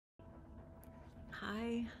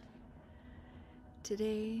Hi.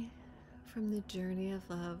 Today, from the Journey of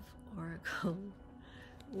Love Oracle,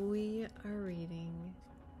 we are reading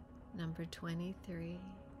number 23,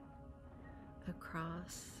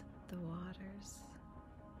 Across the Waters.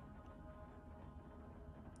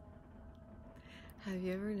 Have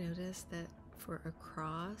you ever noticed that for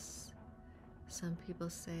across, some people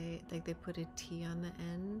say, like they put a T on the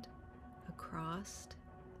end, across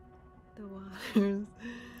the waters?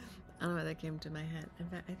 I don't know why that came to my head. In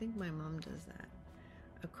fact, I think my mom does that.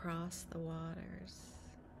 Across the waters.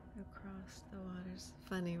 Across the waters.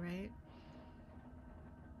 Funny, right?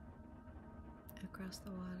 Across the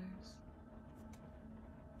waters.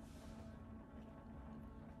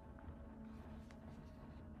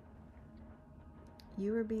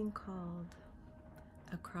 You are being called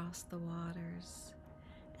across the waters,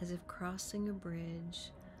 as if crossing a bridge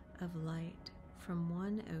of light from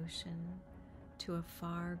one ocean to a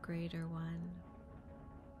far greater one.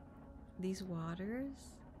 These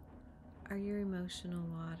waters are your emotional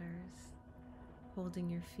waters, holding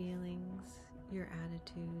your feelings, your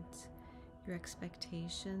attitudes, your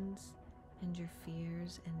expectations, and your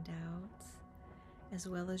fears and doubts, as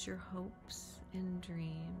well as your hopes and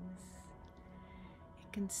dreams.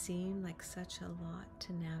 It can seem like such a lot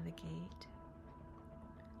to navigate.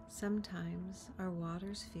 Sometimes our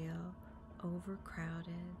waters feel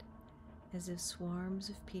overcrowded, as if swarms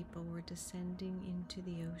of people were descending into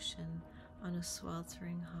the ocean on a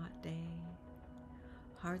sweltering hot day,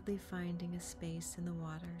 hardly finding a space in the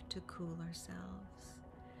water to cool ourselves.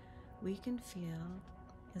 We can feel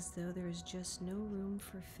as though there is just no room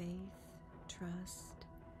for faith, trust,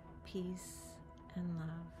 peace, and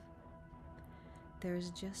love. There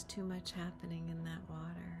is just too much happening in that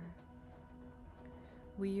water.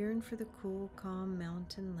 We yearn for the cool, calm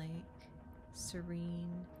mountain lake,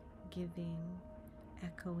 serene, giving,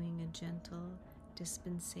 echoing a gentle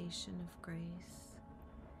dispensation of grace.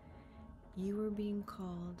 You are being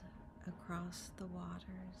called across the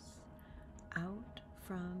waters, out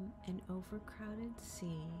from an overcrowded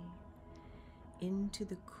sea, into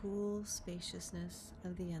the cool spaciousness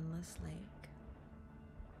of the endless lake.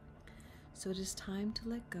 So it is time to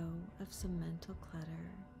let go of some mental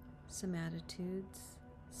clutter, some attitudes,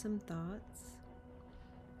 some thoughts.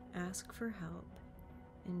 Ask for help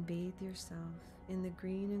and bathe yourself in the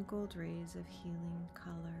green and gold rays of healing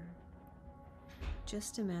color.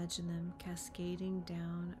 Just imagine them cascading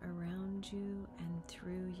down around you and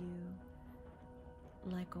through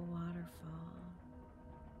you like a waterfall.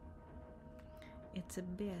 It's a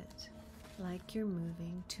bit like you're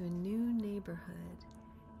moving to a new neighborhood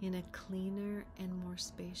in a cleaner and more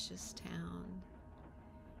spacious town.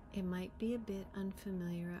 It might be a bit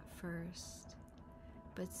unfamiliar at first,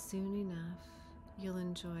 but soon enough you'll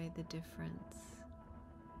enjoy the difference.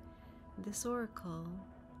 This oracle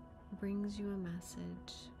brings you a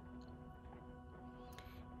message.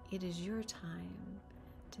 It is your time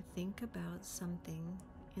to think about something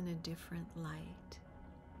in a different light.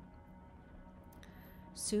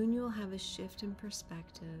 Soon you'll have a shift in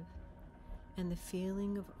perspective, and the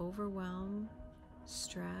feeling of overwhelm,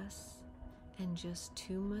 stress, and just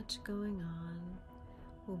too much going on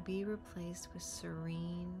will be replaced with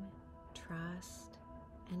serene trust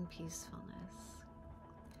and peacefulness.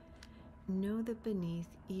 Know that beneath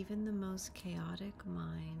even the most chaotic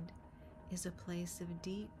mind is a place of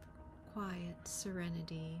deep, quiet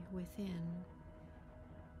serenity within.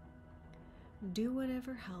 Do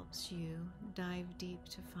whatever helps you dive deep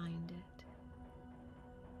to find it.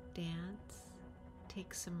 Dance,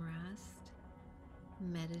 take some rest,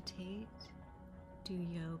 meditate, do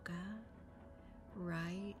yoga,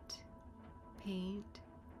 write, paint,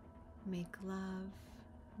 make love,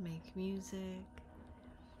 make music.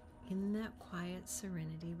 In that quiet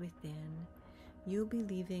serenity within, you'll be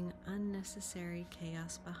leaving unnecessary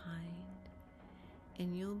chaos behind,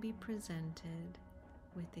 and you'll be presented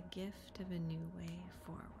with the gift of a new way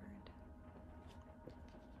forward.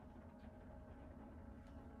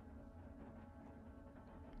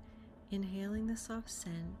 Inhaling the soft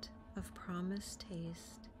scent of promised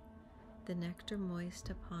taste, the nectar moist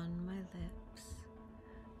upon my lips,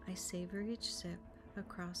 I savor each sip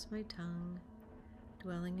across my tongue,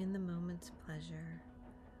 dwelling in the moment's pleasure,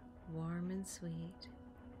 warm and sweet,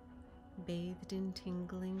 bathed in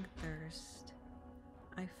tingling thirst.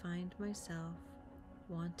 I find myself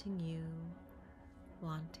wanting you,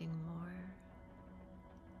 wanting more.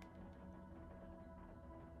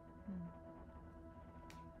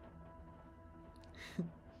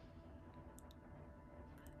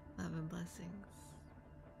 Love and blessings.